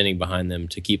someone standing behind them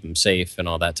to keep them safe and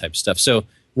all that type of stuff. So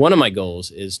one of my goals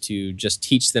is to just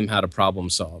teach them how to problem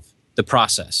solve the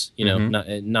process, you know,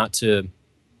 not to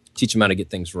teach them how to get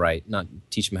things right, not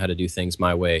teach them how to do things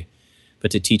my way,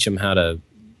 but to teach them how to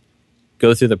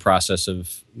go through the process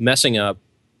of messing up,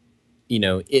 you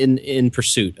know, in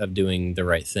pursuit of doing the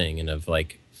right thing and of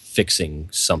like fixing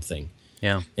something.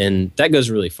 Yeah. And that goes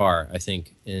really far, I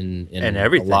think, in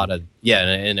everything. A lot of,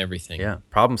 in everything. Yeah.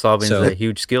 Problem solving is a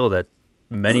huge skill that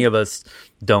many of us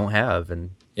don't have.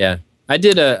 And yeah. I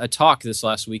did a talk this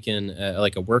last weekend,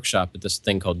 like a workshop at this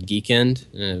thing called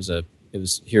Geekend, and it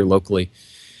was here locally.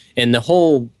 And it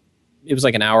was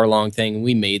like an hour-long thing.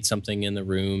 We made something in the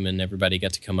room, and everybody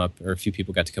got to come up, or a few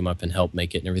people got to come up and help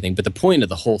make it and everything. But the point of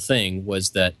the whole thing was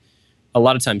that a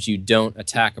lot of times you don't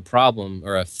attack a problem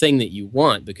or a thing that you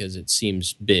want because it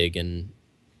seems big and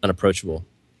unapproachable.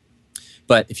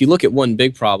 But if you look at one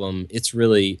big problem, it's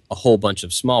really a whole bunch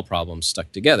of small problems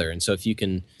stuck together. And so if you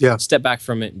can step back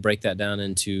from it and break that down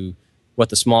into what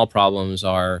the small problems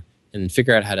are and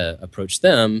figure out how to approach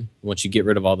them, once you get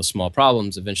rid of all the small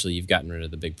problems, eventually you've gotten rid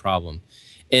of the big problem.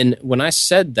 And when I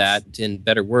said that in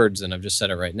better words than I've just said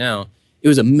it right now, it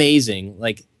was amazing.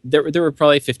 Like there were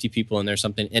probably 50 people in there or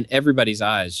something, and everybody's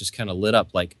eyes just kind of lit up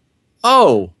like,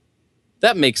 oh,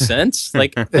 that makes sense.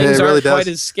 Like things aren't quite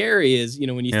as scary as, you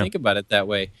know, when you think about it that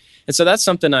way. And so that's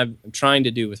something I'm trying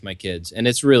to do with my kids. And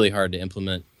it's really hard to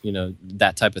implement,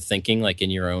 that type of thinking like in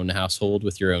your own household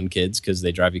with your own kids because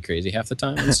they drive you crazy half the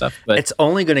time and stuff. But it's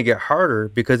only going to get harder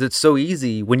because it's so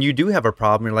easy. When you do have a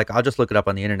problem, you're like, I'll just look it up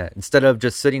on the internet instead of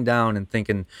just sitting down and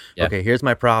thinking, okay, here's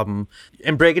my problem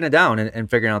and breaking it down and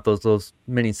figuring out those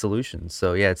mini solutions.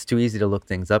 So yeah, it's too easy to look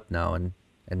things up now and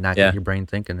not get your brain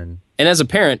thinking. And as a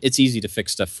parent, it's easy to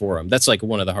fix stuff for them. That's like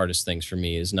one of the hardest things for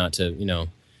me is not to,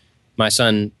 my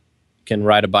son can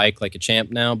ride a bike like a champ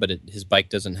now, but his bike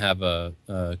doesn't have a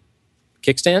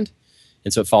kickstand,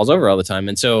 and so it falls over all the time.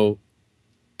 And so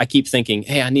I keep thinking,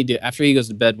 hey, I need to, after he goes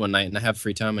to bed one night and I have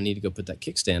free time, I need to go put that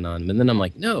kickstand on him. And then I'm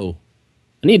like, no,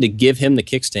 I need to give him the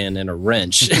kickstand and a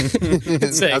wrench.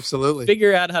 Say, absolutely.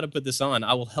 Figure out how to put this on.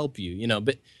 I will help you,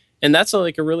 and that's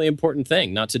like a really important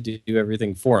thing, not to do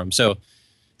everything for him. So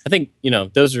I think,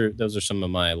 those are some of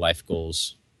my life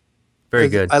goals. Very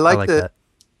good. I like that.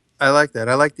 I like that.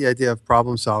 I like the idea of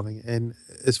problem solving. And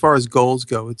as far as goals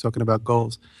go, we're talking about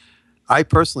goals. I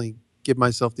personally give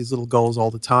myself these little goals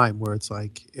all the time where it's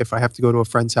like, if I have to go to a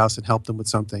friend's house and help them with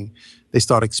something, they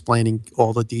start explaining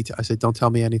all the details. I say, don't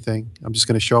tell me anything. I'm just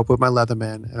going to show up with my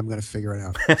Leatherman and I'm going to figure it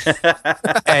out.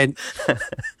 and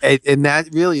that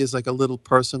really is like a little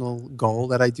personal goal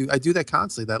that I do. I do that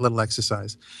constantly, that little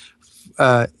exercise.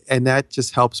 And that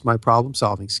just helps my problem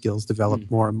solving skills develop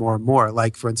more and more and more.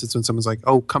 Like, for instance, when someone's like,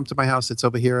 oh, come to my house, it's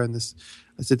over here. And this,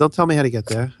 I said, don't tell me how to get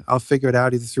there. I'll figure it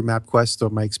out either through MapQuest or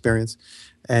my experience.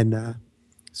 And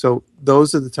so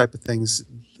those are the type of things,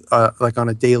 like on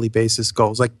a daily basis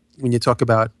goals. Like when you talk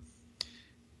about,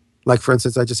 like, for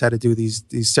instance, I just had to do these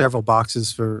several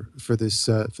boxes for this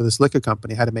liquor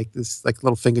company. I had to make this like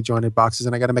little finger jointed boxes,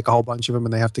 and I got to make a whole bunch of them,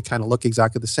 and they have to kind of look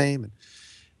exactly the same.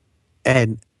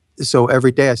 And so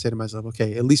every day I say to myself,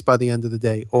 okay, at least by the end of the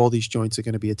day, all these joints are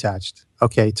going to be attached.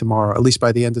 Okay, tomorrow, at least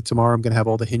by the end of tomorrow, I'm going to have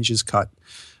all the hinges cut.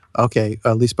 Okay,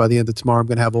 at least by the end of tomorrow, I'm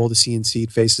going to have all the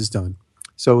CNC faces done.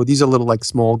 So these are little like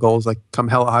small goals, like come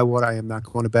hell or high water, I am not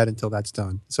going to bed until that's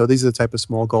done. So these are the type of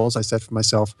small goals I set for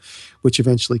myself, which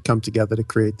eventually come together to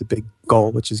create the big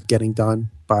goal, which is getting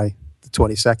done by the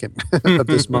 22nd of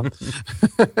this month.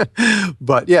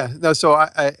 But yeah, no. So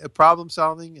I problem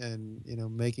solving and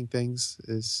making things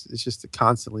is just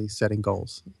constantly setting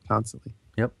goals, constantly.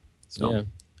 Yep. So yeah,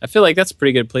 I feel like that's a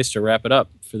pretty good place to wrap it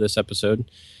up for this episode.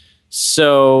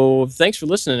 So thanks for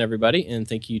listening, everybody, and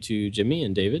thank you to Jimmy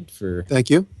and David for thank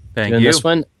you doing this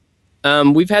one.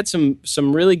 We've had some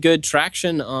really good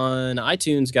traction on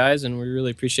iTunes, guys, and we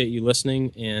really appreciate you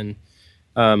listening. And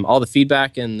all the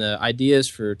feedback and the ideas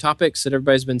for topics that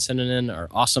everybody's been sending in are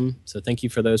awesome. So thank you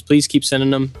for those. Please keep sending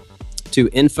them to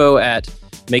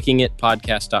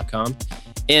info@makingitpodcast.com.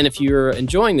 And if you're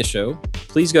enjoying the show,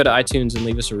 please go to iTunes and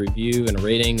leave us a review and a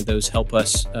rating. Those help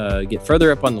us get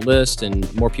further up on the list,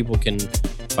 and more people can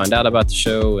find out about the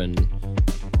show, and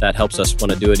that helps us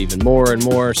want to do it even more and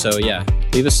more. So yeah,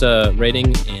 leave us a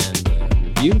rating and a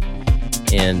review.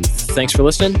 And thanks for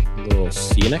listening. We'll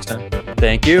see you next time.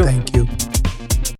 Thank you. Thank you.